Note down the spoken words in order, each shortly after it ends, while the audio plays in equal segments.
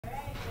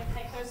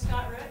Coach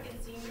Scott Rueck and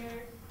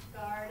senior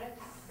guard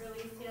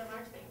Earlysia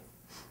Marchbanks.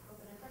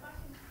 Open it for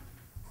questions.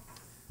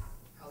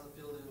 How's it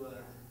feel to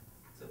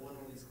win one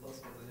of these close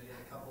ones? I know you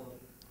had a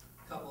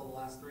couple of the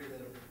last three that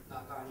have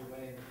not gone your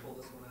way and you pulled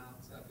this one out.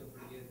 So I feel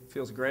pretty good.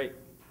 Feels great.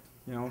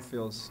 You know,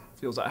 feels.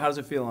 How does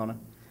it feel, Anna?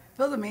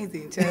 Feels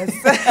amazing,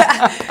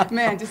 just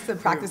man, just to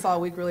practice all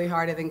week really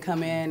hard and then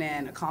come in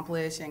and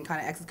accomplish and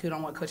kind of execute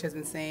on what Coach has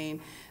been saying.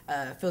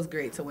 Feels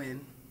great to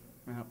win.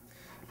 Yeah.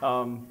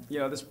 You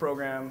know, this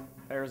program,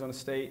 Arizona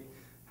State,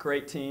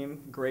 great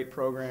team, great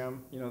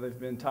program. You know, they've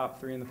been top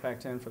 3 in the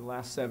Pac-10 for the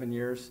last 7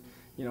 years.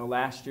 You know,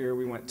 last year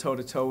we went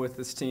toe-to-toe with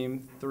this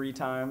team 3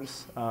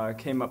 times,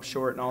 came up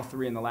short in all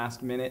 3 in the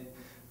last minute.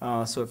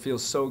 So it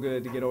feels so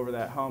good to get over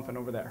that hump and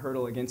over that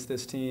hurdle against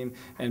this team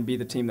and be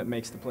the team that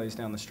makes the plays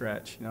down the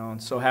stretch. You know, I'm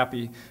so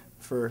happy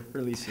for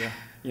Earlysia,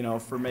 you know,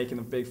 for making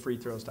the big free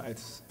throws to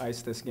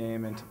ice this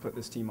game and to put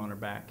this team on her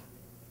back.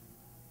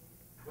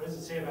 What does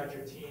it say about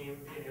your team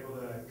being able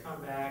to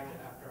come back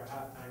after a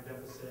halftime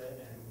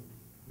deficit and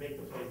make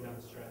the plays down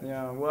the stretch?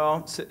 Yeah,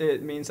 well,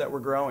 it means that we're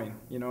growing,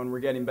 you know, and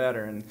we're getting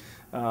better, and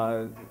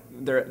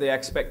the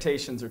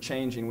expectations are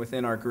changing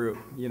within our group,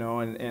 you know,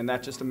 and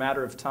that's just a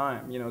matter of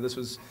time. You know, this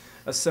was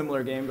a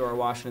similar game to our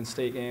Washington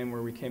State game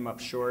where we came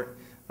up short.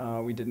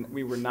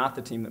 We were not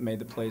the team that made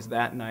the plays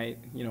that night,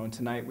 you know, and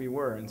tonight we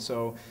were. And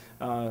so,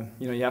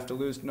 you know, you have to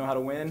lose to know how to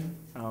win.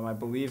 I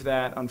believe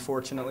that,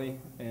 unfortunately,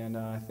 and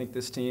I think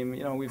this team,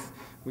 you know,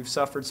 we've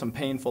suffered some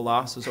painful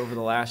losses over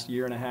the last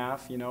year and a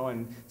half, you know,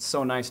 and it's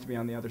so nice to be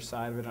on the other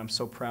side of it. I'm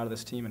so proud of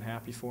this team and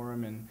happy for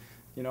them. And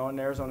you know, and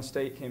Arizona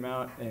State came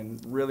out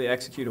and really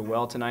executed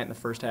well tonight in the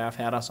first half,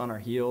 had us on our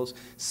heels.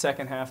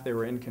 Second half, they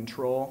were in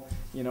control,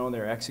 you know, they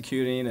were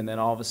executing, and then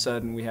all of a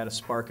sudden we had a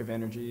spark of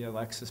energy.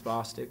 Alexis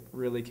Bostic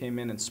really came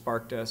in and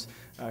sparked us.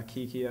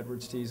 Kiki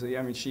Edwards-Teasley,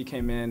 I mean, she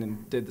came in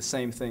and did the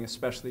same thing,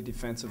 especially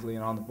defensively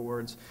and on the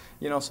boards.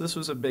 You know, so this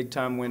was a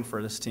big-time win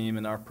for this team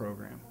and our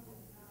program.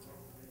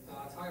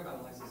 Talk about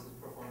Alexis'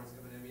 performance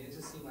coming in. I mean, it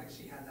just seemed like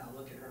she had that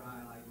look in her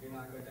eye, like, you're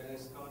not going to do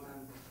this. One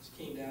time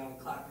she came down and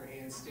clapped her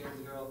hands, stared at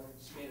the girl.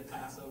 She made a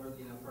pass over,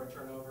 you know, for a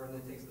turnover, and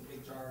then takes the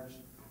big charge,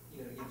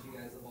 you know, to get you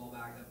guys the ball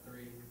back up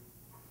 3.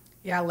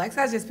 Yeah, Lex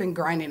has just been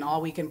grinding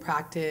all week in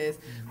practice.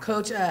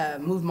 Coach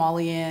moved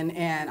Molly in,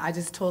 and I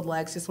just told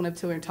Lex, just went up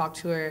to her and talked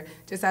to her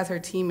just as her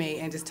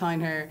teammate and just telling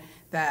her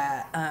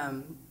that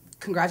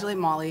congratulate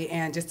Molly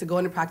and just to go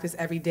into practice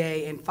every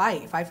day and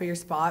fight for your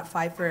spot,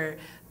 fight for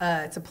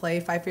to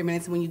play, fight for your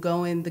minutes. And when you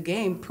go in the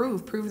game,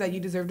 prove that you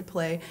deserve to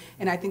play.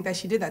 And I think that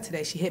she did that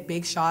today. She hit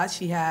big shots,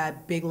 she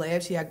had big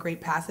layups, she had great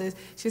passes.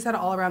 She just had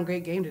an all-around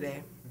great game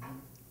today.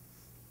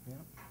 Yeah.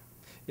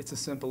 It's a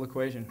simple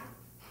equation.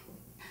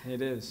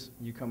 It is.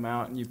 You come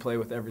out and you play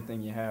with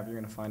everything you have, you're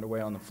going to find a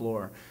way on the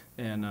floor.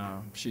 And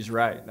she's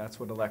right. That's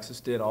what Alexis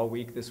did all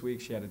week this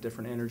week. She had a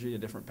different energy, a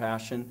different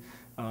passion.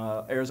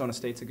 Arizona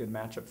State's a good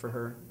matchup for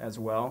her as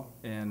well,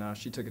 and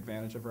she took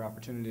advantage of her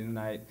opportunity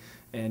tonight.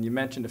 And you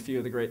mentioned a few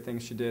of the great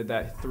things she did.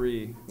 That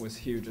 3 was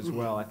huge as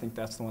well. I think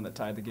that's the one that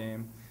tied the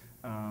game,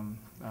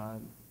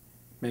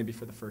 maybe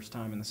for the first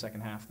time in the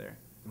second half there.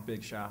 A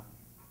big shot.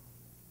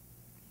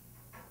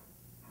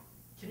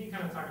 Can you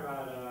kind of talk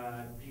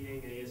about beating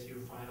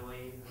ASU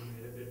finally? I mean,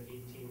 it had been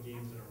 18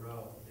 games in a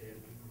row they had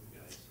beaten you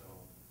guys, so.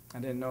 I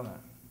didn't know that.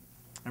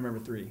 I remember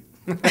 3.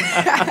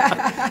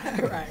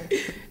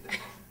 Right.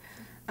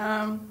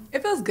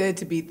 It feels good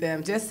to beat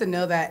them, just to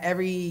know that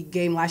every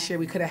game last year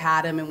we could have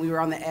had them and we were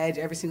on the edge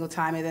every single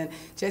time. And then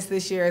just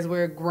this year as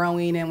we're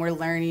growing and we're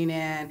learning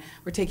and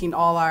we're taking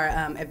all our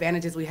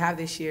advantages we have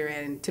this year,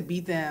 and to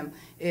beat them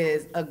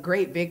is a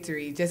great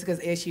victory just because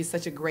ASU is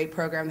such a great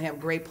program. They have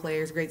great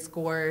players, great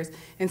scorers.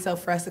 And so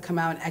for us to come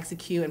out and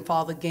execute and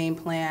follow the game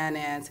plan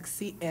and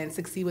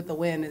succeed with the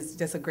win is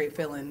just a great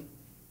feeling.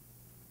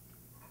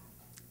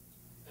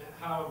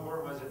 How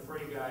important was it for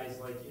you guys,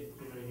 like, you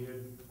know, you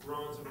had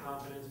grown some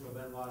confidence but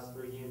then lost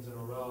 3 games in a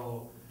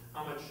row.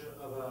 How much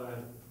of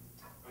a,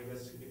 I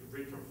guess, it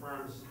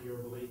reconfirms your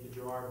belief that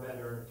you are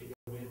better to get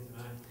a win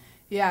tonight?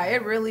 Yeah,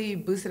 it really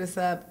boosted us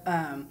up.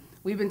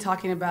 We've been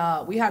talking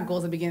about, we had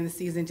goals at the beginning of the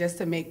season just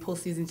to make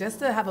postseason, just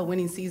to have a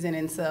winning season.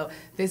 And so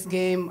this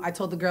game, I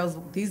told the girls,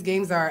 these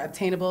games are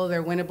obtainable,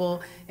 they're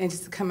winnable, and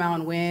just to come out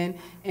and win.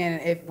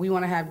 And if we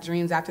want to have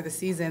dreams after the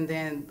season,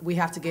 then we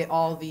have to get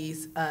all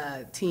these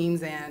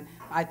teams, and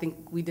I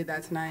think we did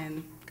that tonight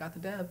and got the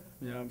dub.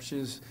 Yeah,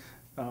 she's,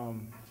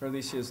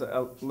 Earlysia's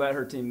let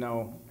her team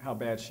know how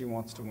bad she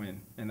wants to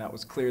win, and that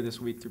was clear this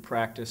week through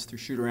practice, through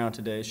shoot-around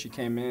today. She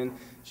came in,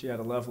 she had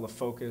a level of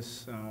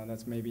focus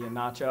that's maybe a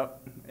notch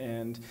up,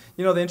 and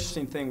you know the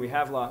interesting thing, we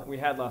had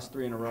lost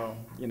 3 in a row.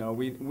 You know,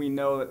 we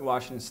know that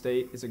Washington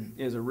State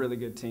is a really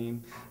good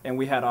team, and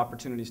we had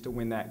opportunities to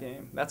win that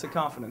game. That's a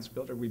confidence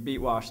builder. We beat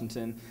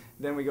Washington,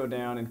 then we go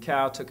down, and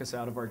Cal took us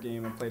out of our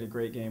game and played a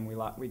great game.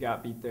 We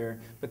got beat there,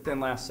 but then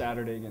last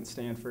Saturday against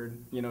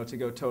Stanford, you know, to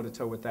go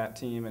toe-to-toe with that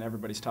team, and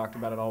everybody's talked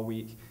about it all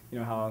week, you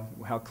know,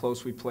 how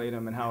close we played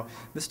them and how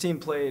this team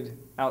played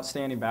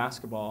outstanding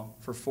basketball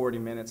for 40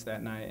 minutes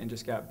that night and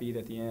just got got beat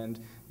at the end,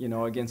 you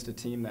know, against a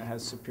team that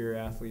has superior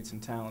athletes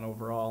and talent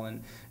overall,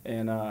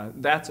 and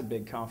that's a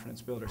big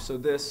confidence builder. So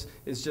this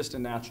is just a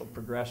natural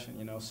progression,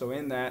 you know. So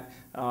in that,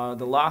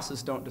 the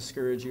losses don't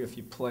discourage you if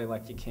you play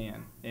like you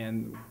can,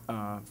 and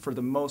for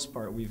the most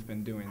part, we've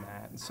been doing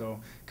that, and so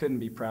couldn't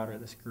be prouder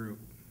of this group.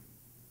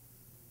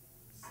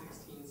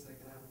 16 second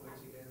half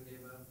points you guys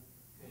gave up,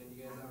 and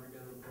you guys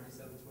out-rebounded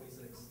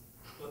 37-26.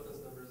 Both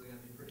those numbers are going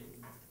to be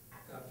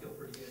feel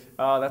pretty good.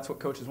 That's what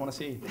coaches want to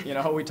see. You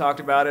know, we talked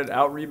about it.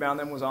 Out-rebound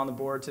them was on the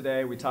board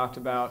today. We talked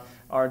about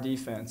our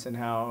defense and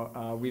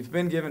how we've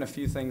been given a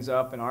few things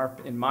up,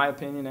 in my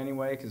opinion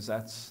anyway, because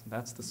that's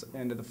the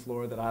end of the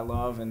floor that I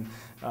love, and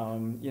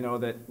you know,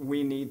 that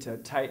we need to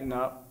tighten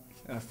up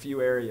a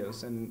few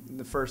areas. And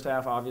the first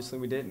half, obviously,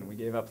 we didn't. We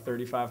gave up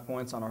 35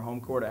 points on our home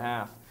court at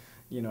half.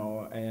 You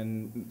know,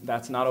 and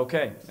that's not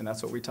okay. And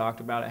that's what we talked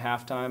about at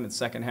halftime. And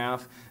second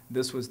half,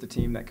 this was the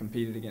team that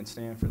competed against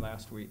Stanford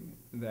last week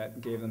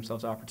that gave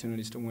themselves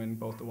opportunities to win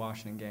both the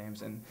Washington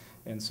games.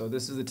 And so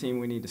this is the team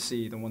we need to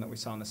see, the one that we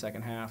saw in the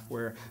second half,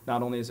 where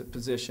not only is it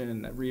position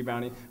and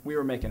rebounding, we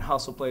were making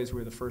hustle plays. We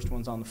were the first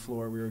ones on the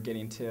floor. We were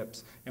getting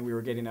tips, and we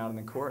were getting out in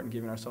the court and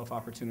giving ourselves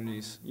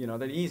opportunities, you know,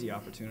 that easy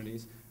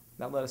opportunities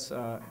that let us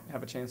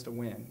have a chance to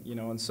win, you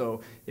know. And so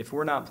if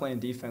we're not playing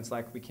defense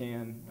like we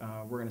can,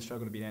 we're going to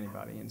struggle to beat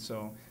anybody. And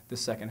so this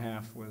second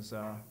half was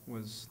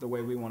the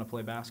way we want to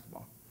play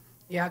basketball.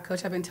 Yeah,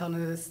 Coach, I've been telling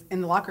us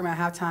in the locker room at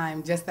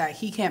halftime just that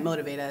he can't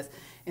motivate us.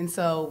 And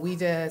so we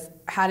just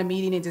had a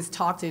meeting and just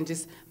talked and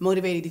just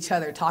motivated each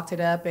other, talked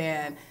it up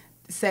and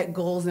set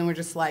goals, and we're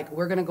just like,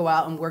 we're going to go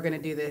out and we're going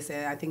to do this.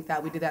 And I think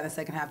that we did that in the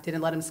second half.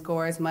 Didn't let him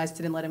score as much,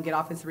 didn't let him get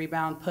offensive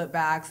rebound,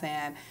 putbacks,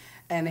 and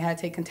they had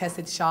to take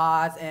contested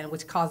shots, and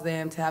which caused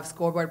them to have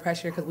scoreboard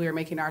pressure because we were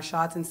making our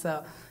shots. And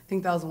so I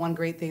think that was one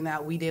great thing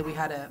that we did. We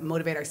had to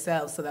motivate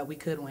ourselves so that we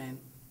could win.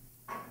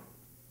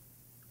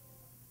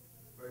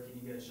 Where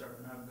can you guys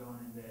sharpen up going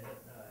into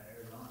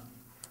Arizona?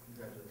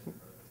 Congratulations.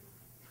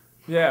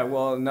 Yeah,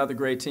 well, another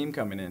great team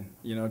coming in,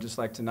 you know, just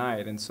like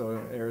tonight. And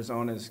so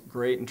Arizona's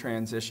great in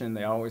transition.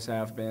 They always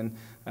have been.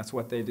 That's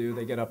what they do.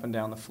 They get up and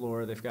down the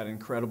floor. They've got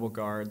incredible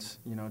guards.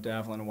 You know,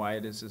 Davlin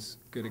White is as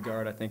good a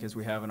guard, I think, as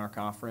we have in our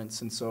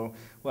conference. And so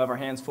we'll have our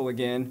hands full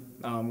again.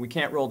 We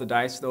can't roll the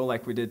dice, though,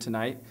 like we did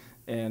tonight,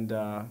 and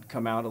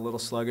come out a little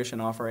sluggish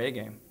and off our A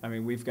game. I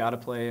mean, we've got to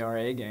play our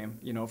A game,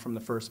 you know, from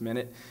the first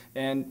minute.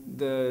 And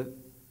the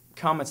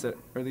comments that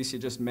Earlysia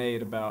just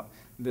made about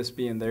this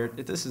being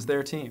this is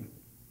their team.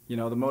 You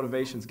know, the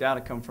motivation's got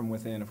to come from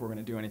within if we're going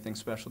to do anything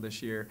special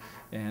this year.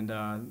 And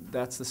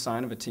that's the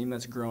sign of a team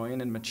that's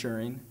growing and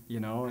maturing,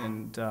 you know,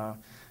 and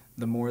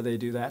the more they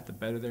do that, the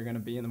better they're going to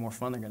be and the more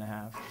fun they're going to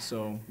have.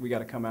 So we got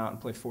to come out and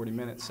play 40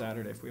 minutes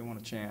Saturday if we want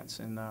a chance.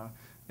 And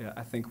yeah,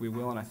 I think we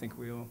will, and I think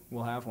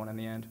we'll have one in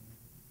the end.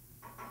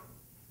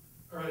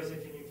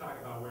 Earlysia, can you talk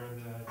about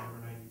wearing the number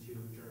 92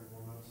 during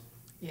warm-ups?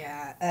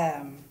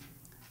 Yeah,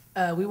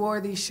 we wore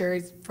these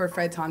shirts for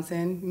Fred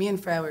Thompson. Me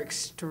and Fred were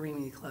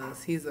extremely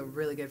close. He's a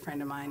really good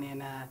friend of mine,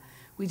 and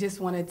we just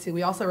wanted to.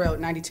 We also wrote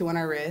 92 on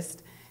our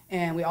wrist,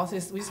 and we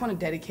just want to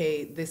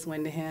dedicate this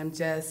win to him,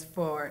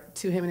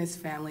 to him and his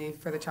family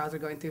for the trials we're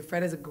going through.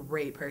 Fred is a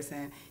great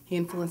person. He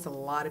influenced a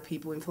lot of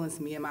people.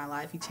 Influenced me in my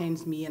life. He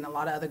changed me and a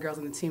lot of other girls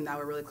on the team that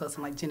were really close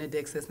to him, like Jenna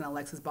Dixis and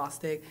Alexis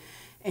Bostic,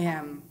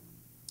 and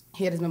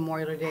he had his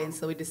Memorial Day, and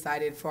so we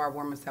decided for our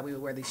warm-ups that we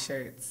would wear these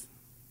shirts.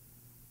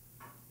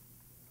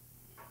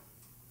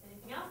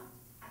 Anything else?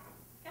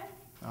 Okay.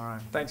 All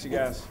right. Thanks, you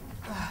guys.